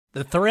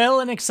The thrill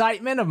and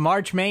excitement of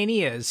March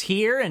Mania is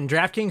here, and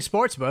DraftKings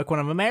Sportsbook, one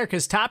of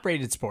America's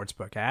top-rated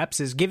sportsbook apps,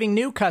 is giving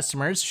new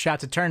customers a shot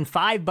to turn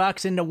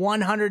 $5 into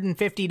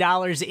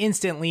 $150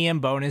 instantly in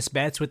bonus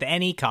bets with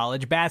any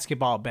college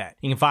basketball bet.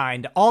 You can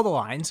find all the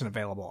lines and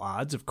available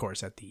odds, of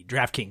course, at the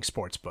DraftKings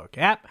Sportsbook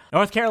app.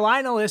 North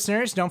Carolina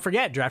listeners, don't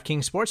forget,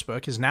 DraftKings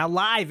Sportsbook is now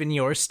live in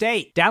your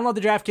state. Download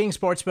the DraftKings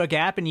Sportsbook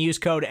app and use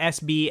code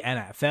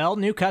SBNFL.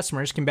 New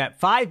customers can bet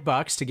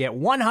 $5 to get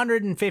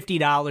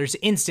 $150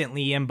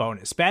 instantly in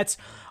bonus bets,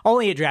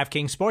 only at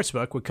DraftKings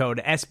Sportsbook with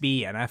code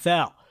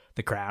SBNFL.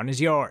 The crown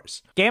is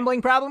yours.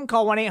 Gambling problem?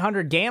 Call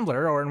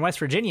 1-800-GAMBLER, or in West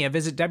Virginia,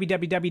 visit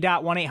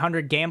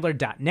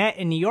www.1800gambler.net.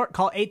 In New York,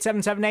 call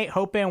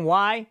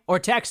 877-8-HOPE-NY or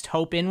text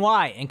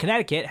HOPE-NY. In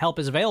Connecticut, help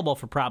is available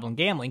for problem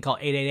gambling. Call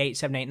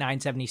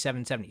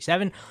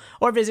 888-789-7777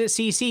 or visit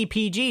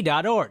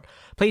ccpg.org.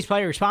 Please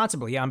play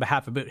responsibly on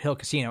behalf of Boot Hill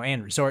Casino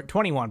and Resort.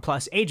 21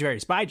 plus, age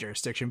varies by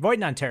jurisdiction. Void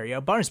in Ontario.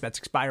 Bonus bets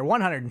expire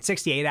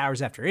 168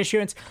 hours after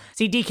issuance.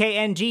 See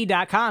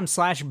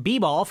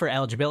dkng.com/bball for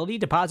eligibility,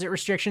 deposit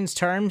restrictions,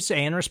 terms,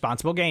 and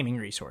responsible gaming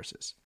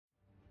resources.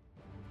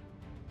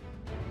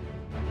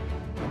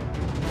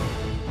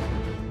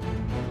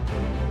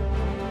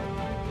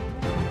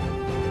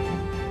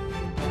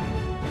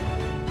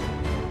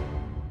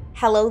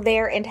 Hello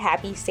there and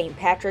happy St.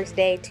 Patrick's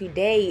Day.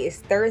 Today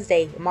is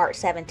Thursday, March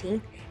 17th,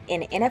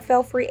 and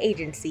NFL free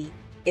agency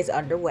is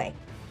underway.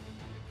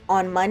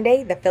 On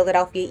Monday, the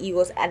Philadelphia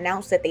Eagles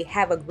announced that they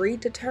have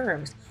agreed to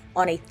terms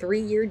on a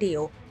 3-year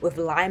deal with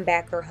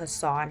linebacker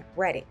Haason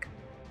Reddick.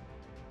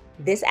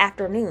 This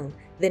afternoon,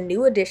 the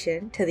new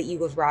addition to the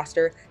Eagles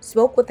roster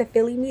spoke with the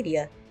Philly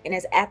media and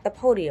is at the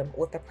podium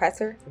with a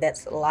presser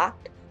that's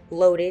locked,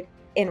 loaded,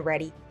 and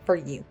ready for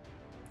you.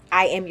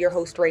 I am your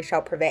host,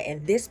 Rachel Prevet,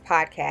 and this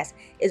podcast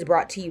is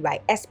brought to you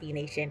by SB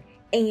Nation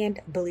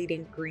and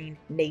Bleeding Green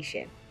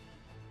Nation.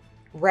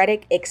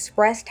 Reddick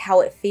expressed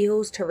how it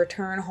feels to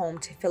return home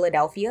to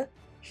Philadelphia.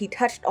 He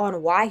touched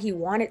on why he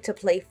wanted to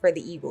play for the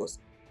Eagles,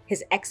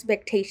 his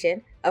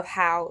expectation of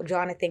how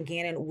Jonathan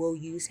Gannon will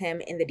use him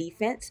in the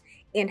defense,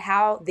 and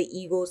how the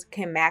Eagles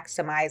can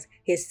maximize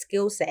his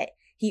skill set.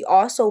 He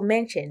also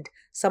mentioned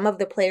some of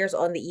the players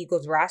on the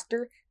Eagles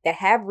roster that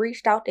have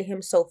reached out to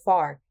him so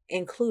far,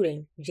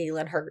 including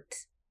Jalen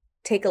Hurts.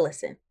 Take a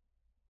listen.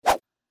 How's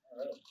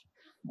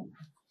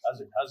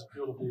it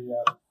feel to be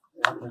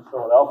in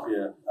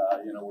Philadelphia,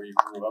 where you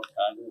grew up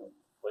kind of and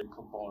played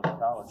football in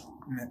college?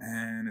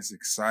 Man, it's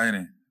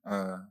exciting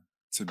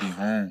to be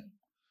home.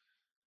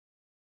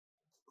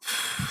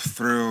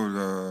 Thrilled,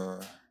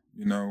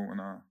 when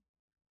I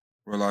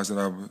realized that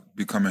I would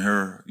be coming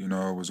here,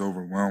 I was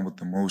overwhelmed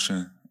with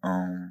emotion,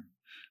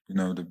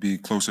 to be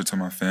closer to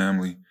my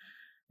family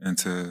and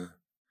to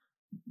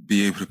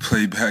be able to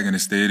play back in the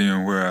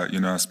stadium where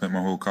I spent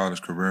my whole college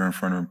career in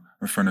front of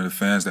the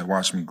fans that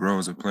watched me grow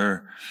as a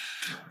player.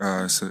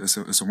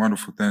 It's a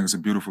wonderful thing. It's a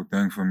beautiful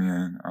thing for me,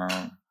 and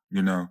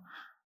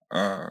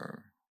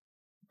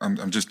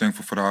I'm just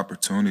thankful for the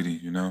opportunity.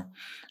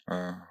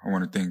 I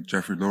want to thank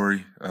Jeffrey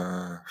Lurie,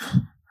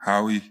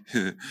 Howie,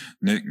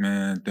 Nick,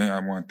 man. I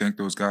want to thank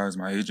those guys,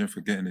 my agent,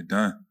 for getting it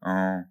done.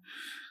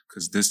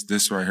 Because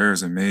this right here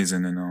is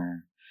amazing, and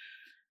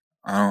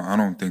I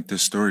don't think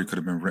this story could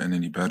have been written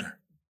any better.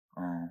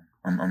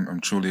 I'm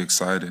truly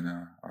excited.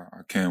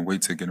 I can't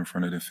wait to get in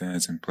front of the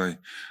fans and play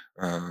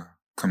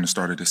come the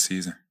start of the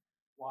season.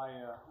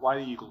 Why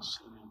the Eagles?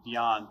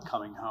 Beyond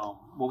coming home,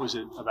 what was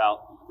it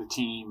about the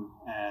team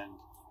and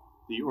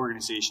the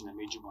organization that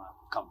made you want to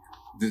come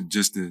here?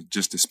 Just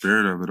the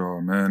spirit of it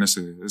all, man. It's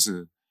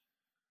a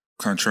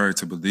contrary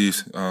to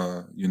belief.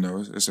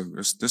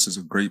 This is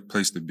a great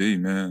place to be,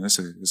 man. It's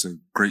a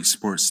great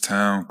sports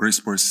town, great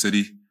sports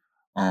city.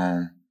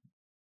 And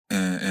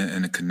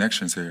the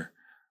connections here.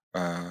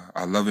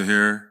 I love it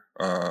here.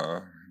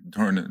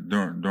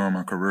 During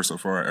my career so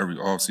far, every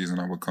offseason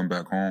I would come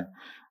back home.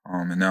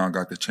 And now I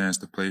got the chance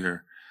to play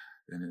here.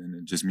 And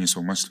it just means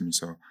so much to me.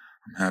 So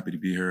I'm happy to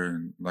be here.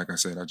 And like I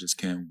said, I just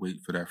can't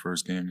wait for that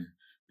first game to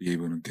be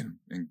able to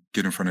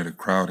get in front of the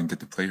crowd and get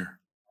to play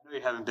here. I know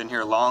you haven't been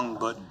here long,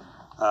 but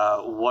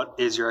what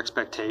is your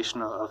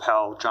expectation of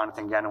how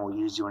Jonathan Gannon will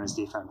use you in his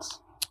defense?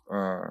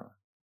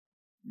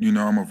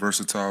 I'm a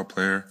versatile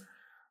player.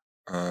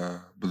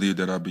 Believe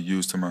that I'll be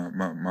used to my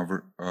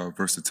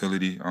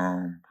versatility.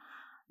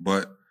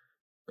 But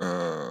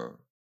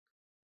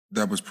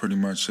that was pretty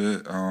much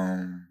it.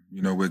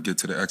 We'll get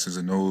to the X's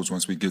and O's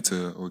once we get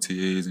to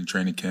OTAs and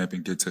training camp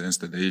and get to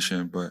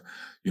installation. But,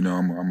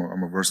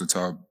 I'm a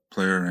versatile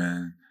player,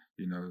 and,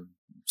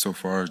 so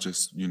far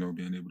just, being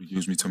able to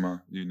use me to my,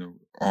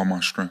 all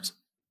my strengths.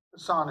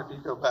 Haason, if you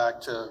go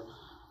back to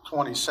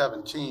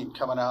 2017,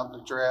 coming out in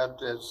the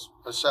draft as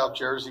a South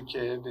Jersey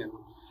kid and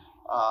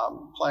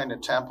playing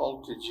at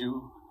Temple, did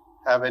you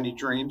have any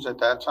dreams at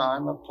that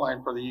time of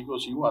playing for the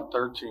Eagles? You went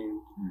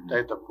 13, they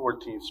had the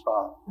 14th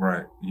spot.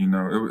 Right.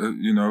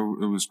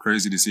 It was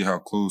crazy to see how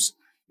close,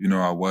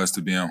 I was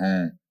to being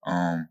home.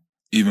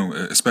 even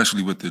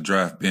especially with the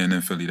draft being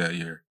in Philly that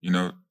year,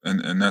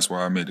 and that's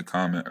why I made the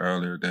comment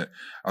earlier that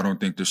I don't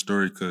think the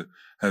story could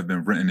have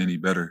been written any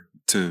better.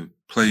 To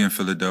play in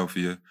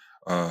Philadelphia,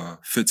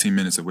 15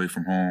 minutes away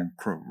from home,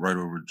 right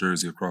over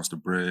Jersey, across the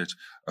bridge,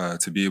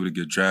 to be able to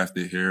get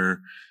drafted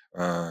here.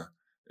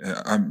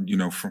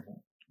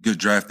 Get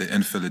drafted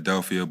in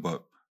Philadelphia,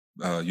 but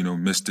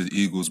missed the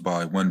Eagles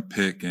by one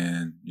pick,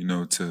 and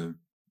to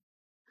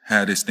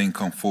had this thing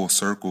come full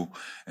circle,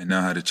 and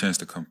now had a chance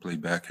to come play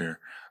back here.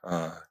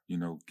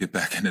 Get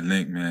back in the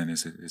link, man.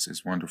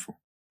 It's wonderful.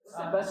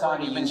 How do they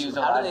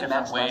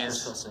maximize your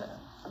skill set?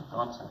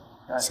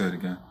 Say it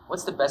again.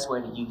 What's the best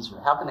way to use you?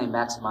 How can they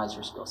maximize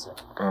your skill set?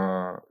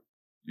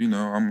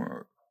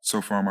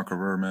 So far in my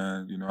career,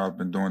 man, I've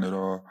been doing it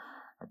all.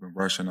 I've been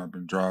rushing, I've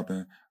been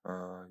dropping,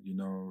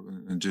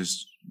 and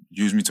just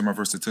use me to my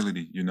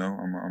versatility.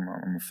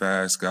 I'm a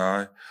fast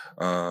guy.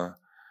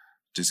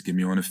 Just get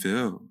me on the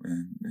field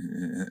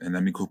and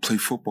let me go play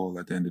football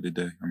at the end of the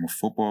day. I'm a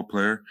football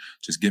player.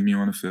 Just get me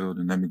on the field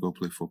and let me go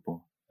play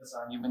football.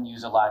 You've been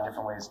used a lot of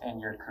different ways in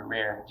your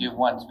career. Do you have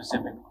one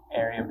specific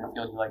area of the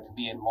field you like to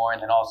be in more?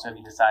 And then also, have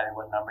you decided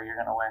what number you're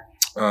going to wear?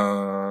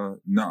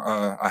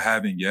 No, I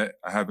haven't yet.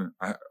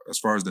 As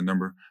far as the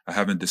number, I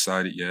haven't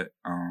decided yet.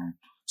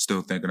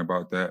 Still thinking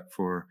about that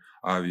for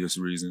obvious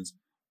reasons.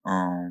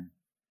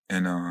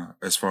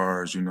 As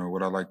far as,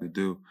 what I like to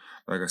do,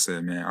 like I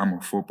said, man, I'm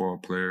a football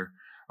player.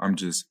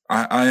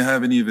 I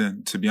haven't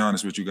even, to be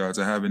honest with you guys,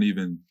 I haven't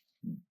even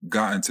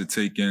gotten to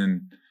take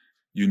in,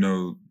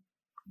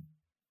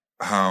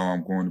 how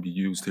I'm going to be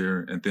used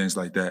here and things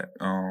like that.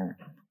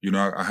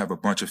 I have a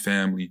bunch of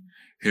family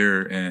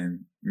here,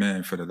 and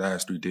man, for the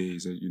last 3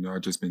 days,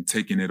 I've just been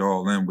taking it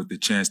all in with the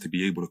chance to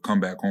be able to come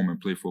back home and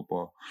play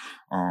football.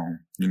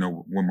 With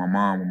my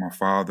mom, with my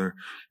father,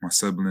 my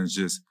siblings,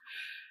 just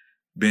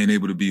being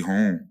able to be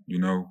home,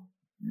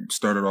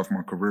 started off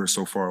my career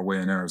so far away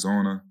in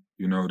Arizona.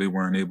 They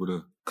weren't able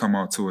to come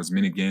out to as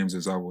many games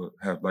as I would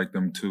have liked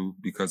them to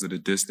because of the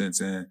distance,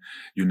 and,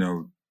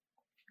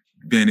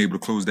 being able to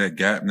close that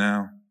gap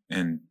now,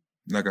 and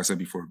like I said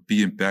before,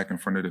 being back in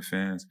front of the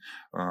fans,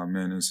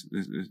 man,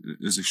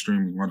 it's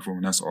extremely wonderful,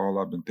 and that's all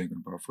I've been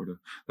thinking about for the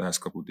last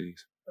couple of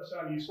days.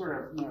 Haason, you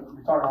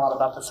we talked a lot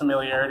about the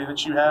familiarity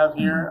that you have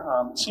here.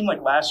 It seemed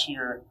like last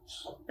year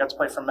you got to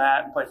play for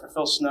Matt and play for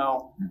Phil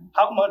Snow.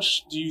 How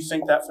much do you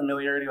think that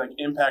familiarity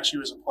impacts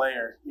you as a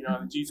player?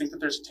 Do you think that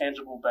there's a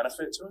tangible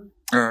benefit to it?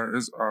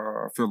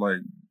 I feel like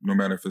no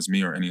matter if it's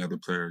me or any other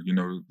player,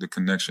 the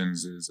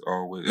connections is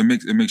always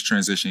it makes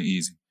transition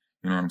easy.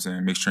 You know what I'm saying?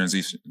 It makes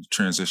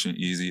transition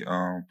easy.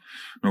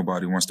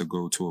 Nobody wants to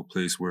go to a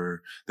place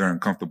where they're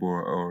uncomfortable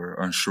or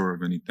unsure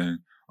of anything.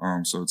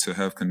 So to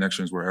have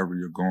connections wherever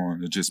you're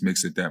going, it just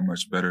makes it that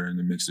much better, and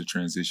it makes the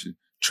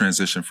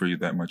transition for you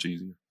that much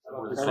easier.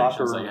 What are the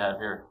connections that you have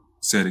here?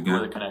 Say it again.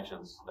 What are the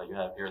connections that you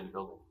have here in the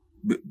building?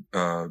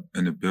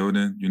 In the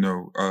building,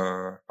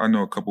 I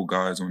know a couple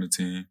guys on the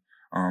team.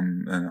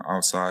 And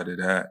outside of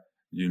that,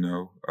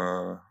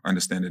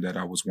 understanding that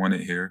I was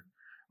wanted here.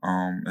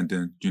 And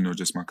then,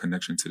 just my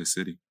connection to the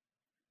city.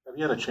 Have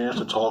you had a chance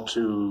to talk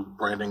to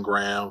Brandon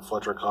Graham,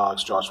 Fletcher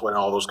Cox, Josh Sweat, and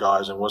all those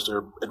guys, and what's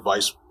their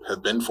advice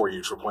have been for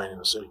you for playing in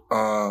the city?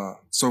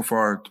 So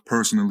far,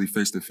 personally,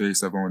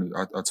 face-to-face, I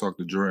talked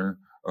to Jordan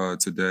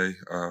today.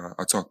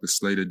 I talked to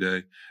Slay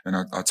today, and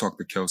I talked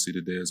to Kelsey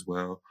today as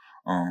well.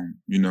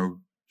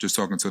 Just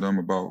talking to them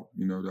about,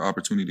 the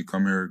opportunity to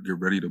come here, get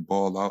ready to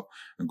ball out,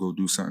 and go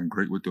do something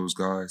great with those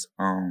guys.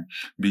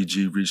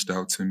 BG reached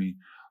out to me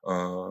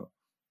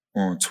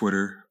on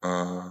Twitter.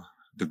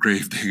 The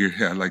Grave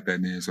Digger, I like that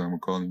name, so I'm gonna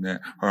call him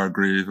that.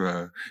 Hargrave,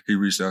 he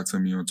reached out to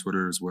me on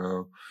Twitter as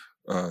well.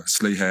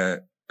 Slay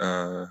had,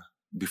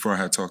 before I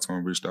had talked to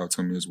him, reached out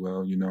to me as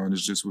well, and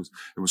it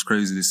was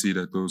crazy to see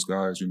that those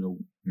guys,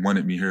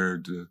 wanted me here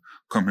to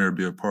come here and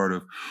be a part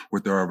of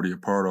what they're already a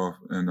part of,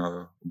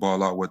 and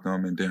ball out with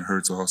them. And then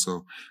Hurts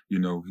also, he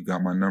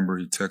got my number,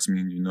 he texted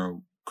me,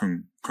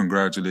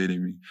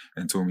 congratulating me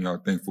and told me how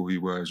thankful he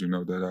was,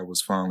 that I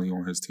was finally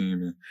on his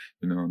team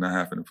and, not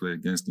having to play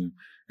against him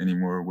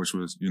anymore, which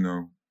was,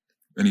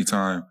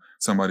 anytime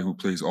somebody who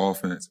plays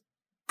offense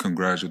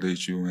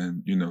congratulates you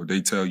and,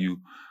 they tell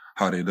you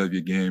how they love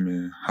your game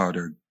and how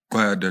they're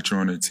glad that you're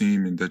on their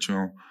team and that you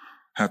don't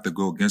have to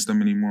go against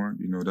them anymore,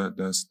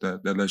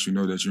 that lets you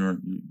know that you're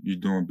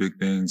doing big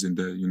things and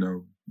that,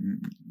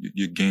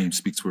 your game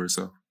speaks for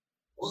itself.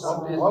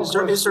 What was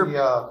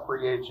the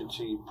free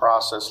agency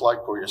process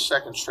like for your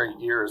second straight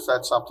year? Is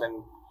that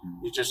something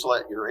you just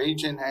let your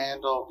agent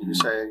handle? Do you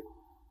say,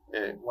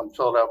 when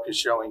Philadelphia's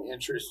showing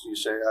interest, do you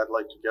say, I'd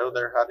like to go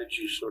there? How did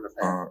you sort of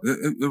handle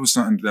it? It was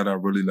something that I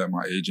really let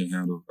my agent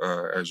handle.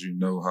 As you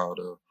know how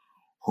the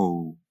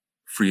whole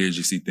free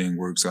agency thing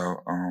works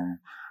out.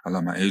 I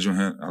let my agent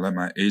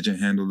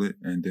handle it.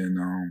 And then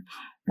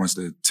once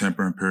the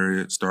tempering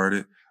period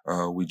started,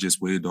 we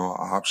just weighed all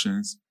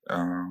options.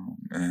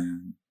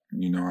 And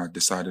I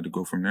decided to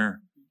go from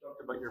there. You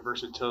talked about your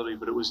versatility,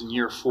 but it was in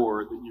year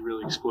 4 that you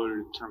really exploded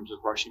in terms of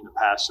rushing the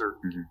passer.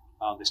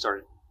 Mm-hmm. They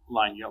started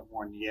lining you up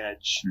more on the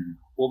edge. Mm-hmm.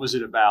 What was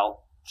it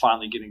about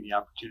finally getting the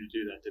opportunity to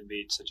do that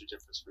made such a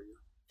difference for you?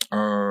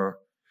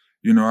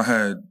 I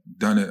had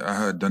done it. I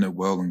had done it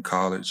well in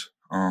college,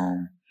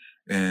 and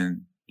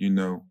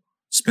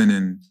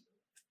spending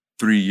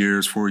 3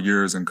 years, 4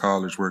 years in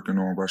college working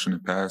on rushing the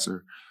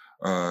passer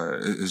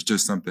is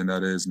just something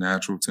that is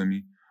natural to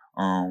me.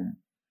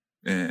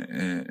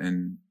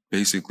 And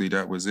basically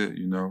that was it.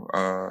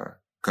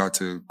 Got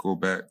to go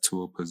back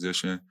to a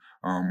position,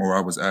 or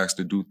I was asked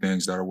to do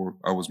things that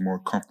I was more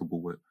comfortable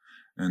with,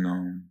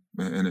 and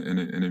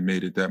it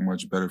made it that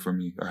much better for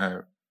me.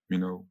 I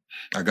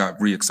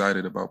got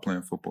re-excited about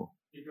playing football.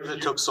 Because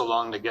it took so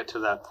long to get to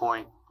that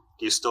point,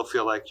 do you still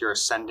feel like you're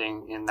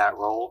ascending in that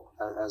role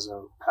as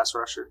a pass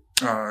rusher?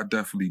 I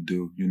definitely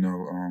do.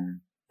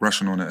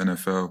 Rushing on the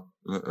NFL,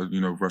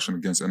 rushing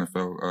against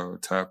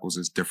NFL tackles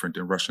is different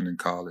than rushing in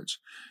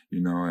college,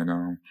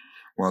 and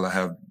while I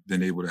have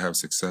been able to have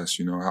success,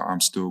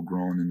 I'm still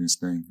growing in this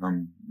thing.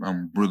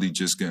 I'm really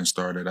just getting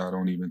started. I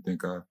don't even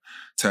think I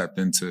tapped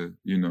into,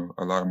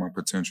 a lot of my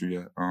potential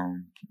yet.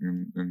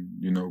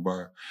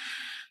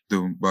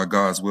 By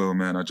God's will,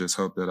 man, I just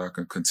hope that I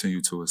can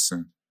continue to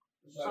ascend.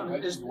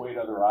 As you weighed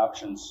other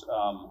options,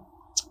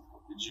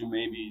 did you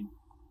maybe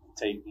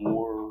take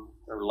more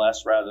or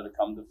less rather to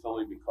come to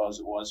Philly because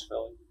it was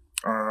Philly?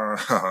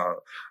 I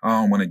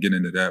don't want to get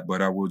into that,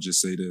 but I will just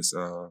say this.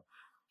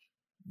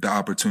 The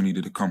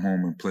opportunity to come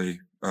home and play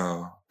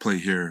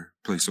here,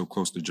 play so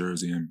close to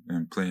Jersey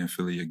and play in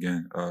Philly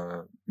again,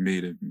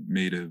 made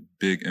a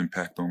big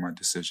impact on my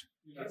decision.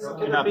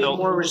 Can there be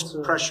more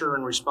pressure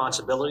and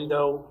responsibility,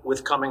 though,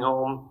 with coming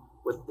home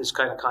with this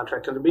kind of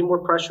contract? Can there be more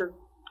pressure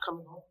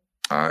coming home?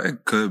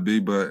 It could be,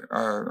 but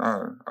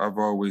I've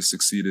always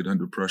succeeded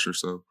under pressure,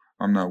 so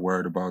I'm not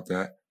worried about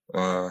that.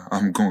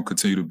 I'm going to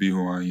continue to be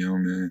who I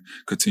am and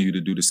continue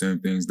to do the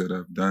same things that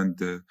I've done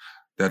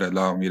that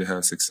allowed me to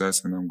have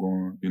success. And I'm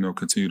going to,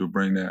 continue to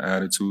bring that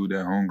attitude,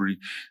 that hungry,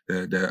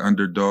 that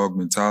underdog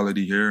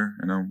mentality here.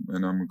 And I'm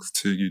going to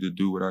continue to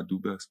do what I do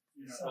best.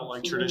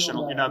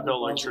 You're not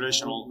built like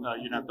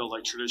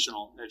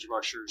traditional edge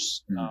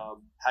rushers. Mm-hmm.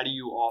 How do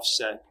you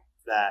offset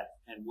that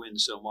and win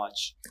so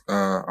much?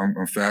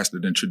 I'm faster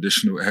than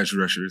traditional edge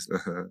rushers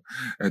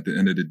at the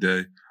end of the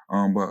day.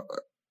 But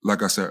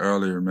like I said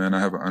earlier, man, I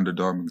have an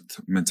underdog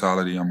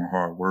mentality. I'm a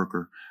hard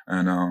worker.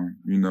 And,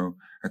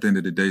 at the end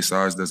of the day,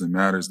 size doesn't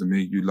matter to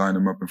me. You line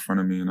them up in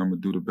front of me and I'm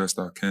going to do the best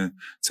I can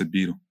to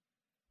beat them.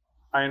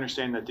 I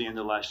understand that at the end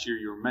of last year,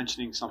 you were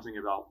mentioning something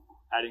about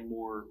adding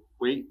more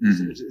weight.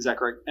 Mm-hmm. Is that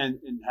correct? And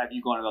have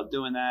you gone about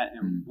doing that?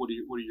 And what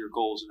are your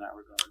goals in that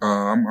regard?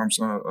 I'm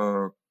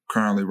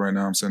currently right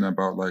now I'm sitting at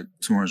about like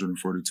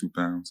 242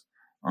 pounds.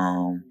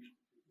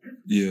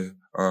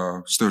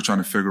 Still trying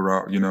to figure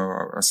out,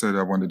 I said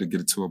I wanted to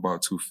get it to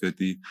about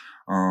 250.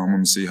 I'm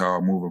going to see how I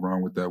move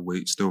around with that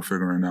weight, still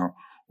figuring out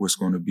what's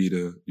going to be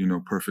the,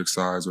 perfect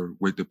size or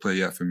weight to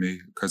play at for me.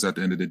 Because at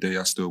the end of the day,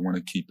 I still want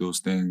to keep those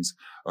things,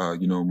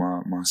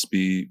 my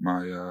speed,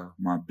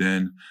 my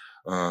bend,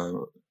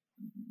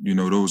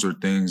 those are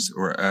things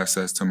or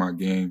assets to my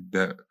game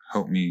that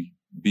help me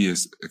be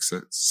as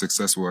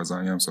successful as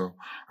I am. So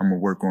I'm going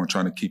to work on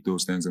trying to keep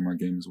those things in my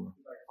game as well.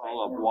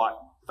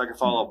 If I can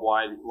follow up,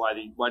 why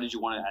did you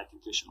want to add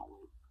conditional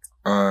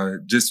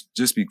weight?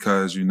 Just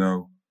because,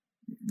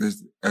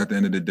 at the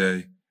end of the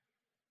day,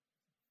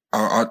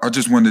 I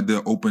just wanted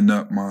to open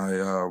up my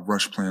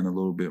rush plan a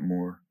little bit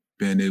more,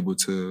 being able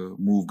to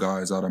move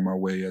guys out of my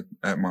way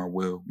at my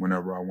will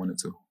whenever I wanted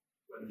to.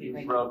 When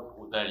you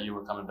broke that you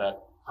were coming back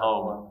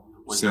home,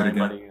 was there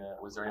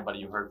anybody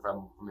you heard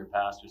from your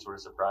past who sort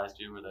of surprised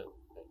you, or that?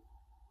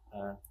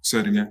 Say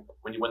it again.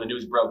 When the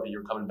news broke that you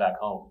were coming back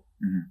home,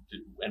 mm-hmm.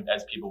 and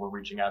as people were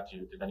reaching out to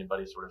you, did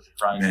anybody sort of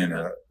surprise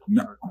you?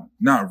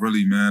 Not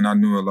really, man. I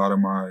knew a lot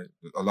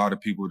of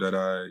people that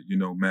I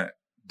met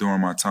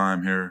during my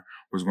time here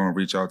was going to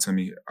reach out to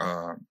me.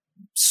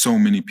 So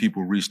many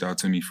people reached out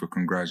to me for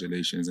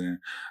congratulations, and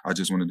I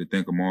just wanted to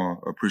thank them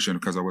all, appreciate them,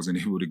 because I wasn't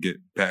able to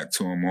get back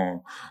to them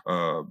all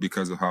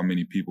because of how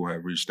many people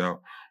have reached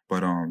out.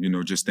 But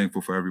just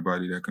thankful for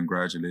everybody that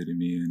congratulated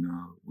me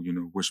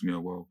and wished me a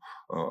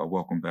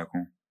welcome back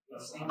home.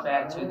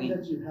 Back to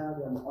that you had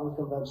an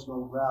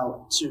unconventional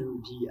route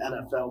to the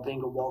NFL,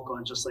 being a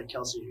walk-on, just like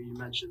Kelsey, who you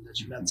mentioned that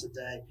you met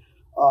today.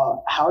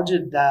 How'd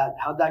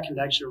that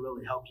connection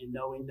really help you,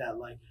 knowing that,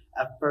 like,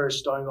 at first,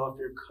 starting off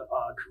your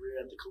career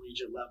at the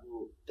collegiate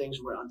level,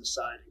 things were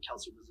undecided, and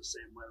Kelsey was the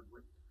same way.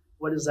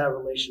 What has that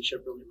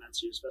relationship really meant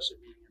to you, especially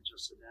being in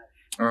just today?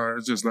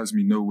 It just lets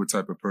me know what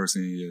type of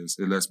person he is.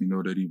 It lets me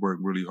know that he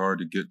worked really hard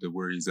to get to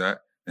where he's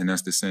at, and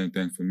that's the same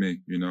thing for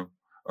me,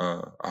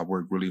 I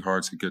worked really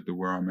hard to get to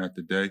where I'm at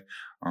today,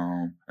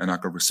 and I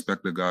could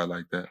respect a guy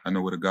like that. I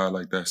know what a guy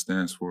like that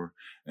stands for,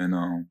 and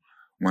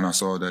when I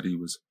saw that he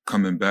was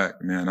coming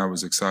back, man, I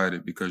was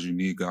excited because you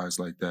need guys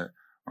like that.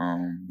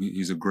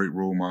 He's a great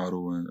role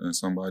model and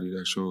somebody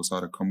that shows how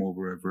to come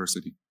over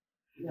adversity.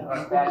 If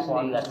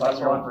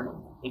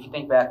you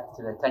think back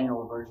to the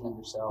 10-year-old version of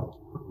yourself,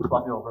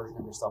 12-year-old version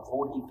of yourself,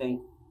 what would you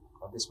think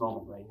of this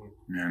moment right here?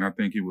 Man, I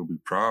think he would be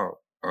proud.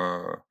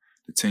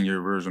 The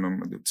 10-year version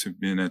of to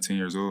being at 10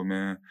 years old,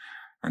 man.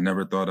 I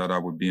never thought that I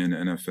would be in the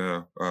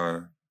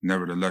NFL.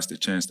 Nevertheless, the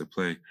chance to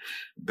play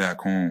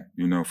back home,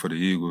 for the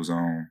Eagles,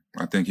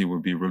 I think he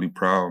would be really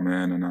proud,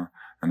 man,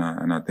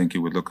 and I think he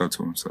would look up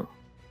to himself.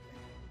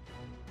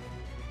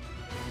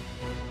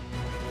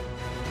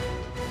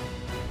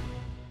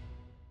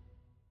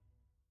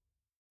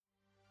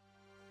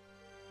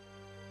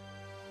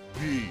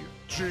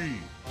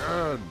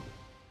 BGN.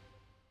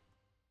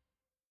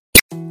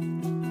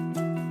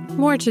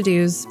 More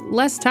to-dos,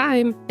 less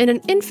time, and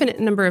an infinite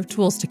number of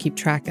tools to keep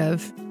track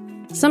of.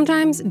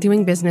 Sometimes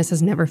doing business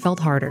has never felt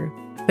harder,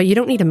 but you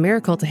don't need a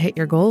miracle to hit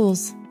your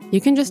goals. You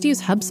can just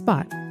use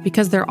HubSpot,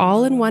 because their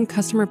all-in-one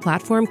customer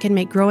platform can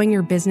make growing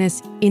your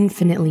business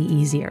infinitely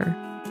easier.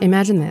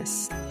 Imagine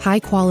this: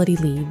 high-quality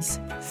leads,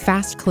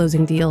 fast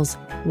closing deals,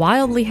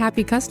 wildly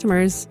happy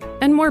customers,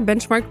 and more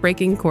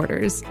benchmark-breaking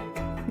quarters.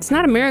 It's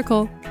not a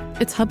miracle,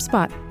 it's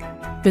HubSpot.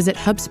 Visit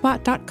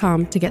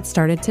HubSpot.com to get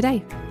started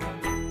today.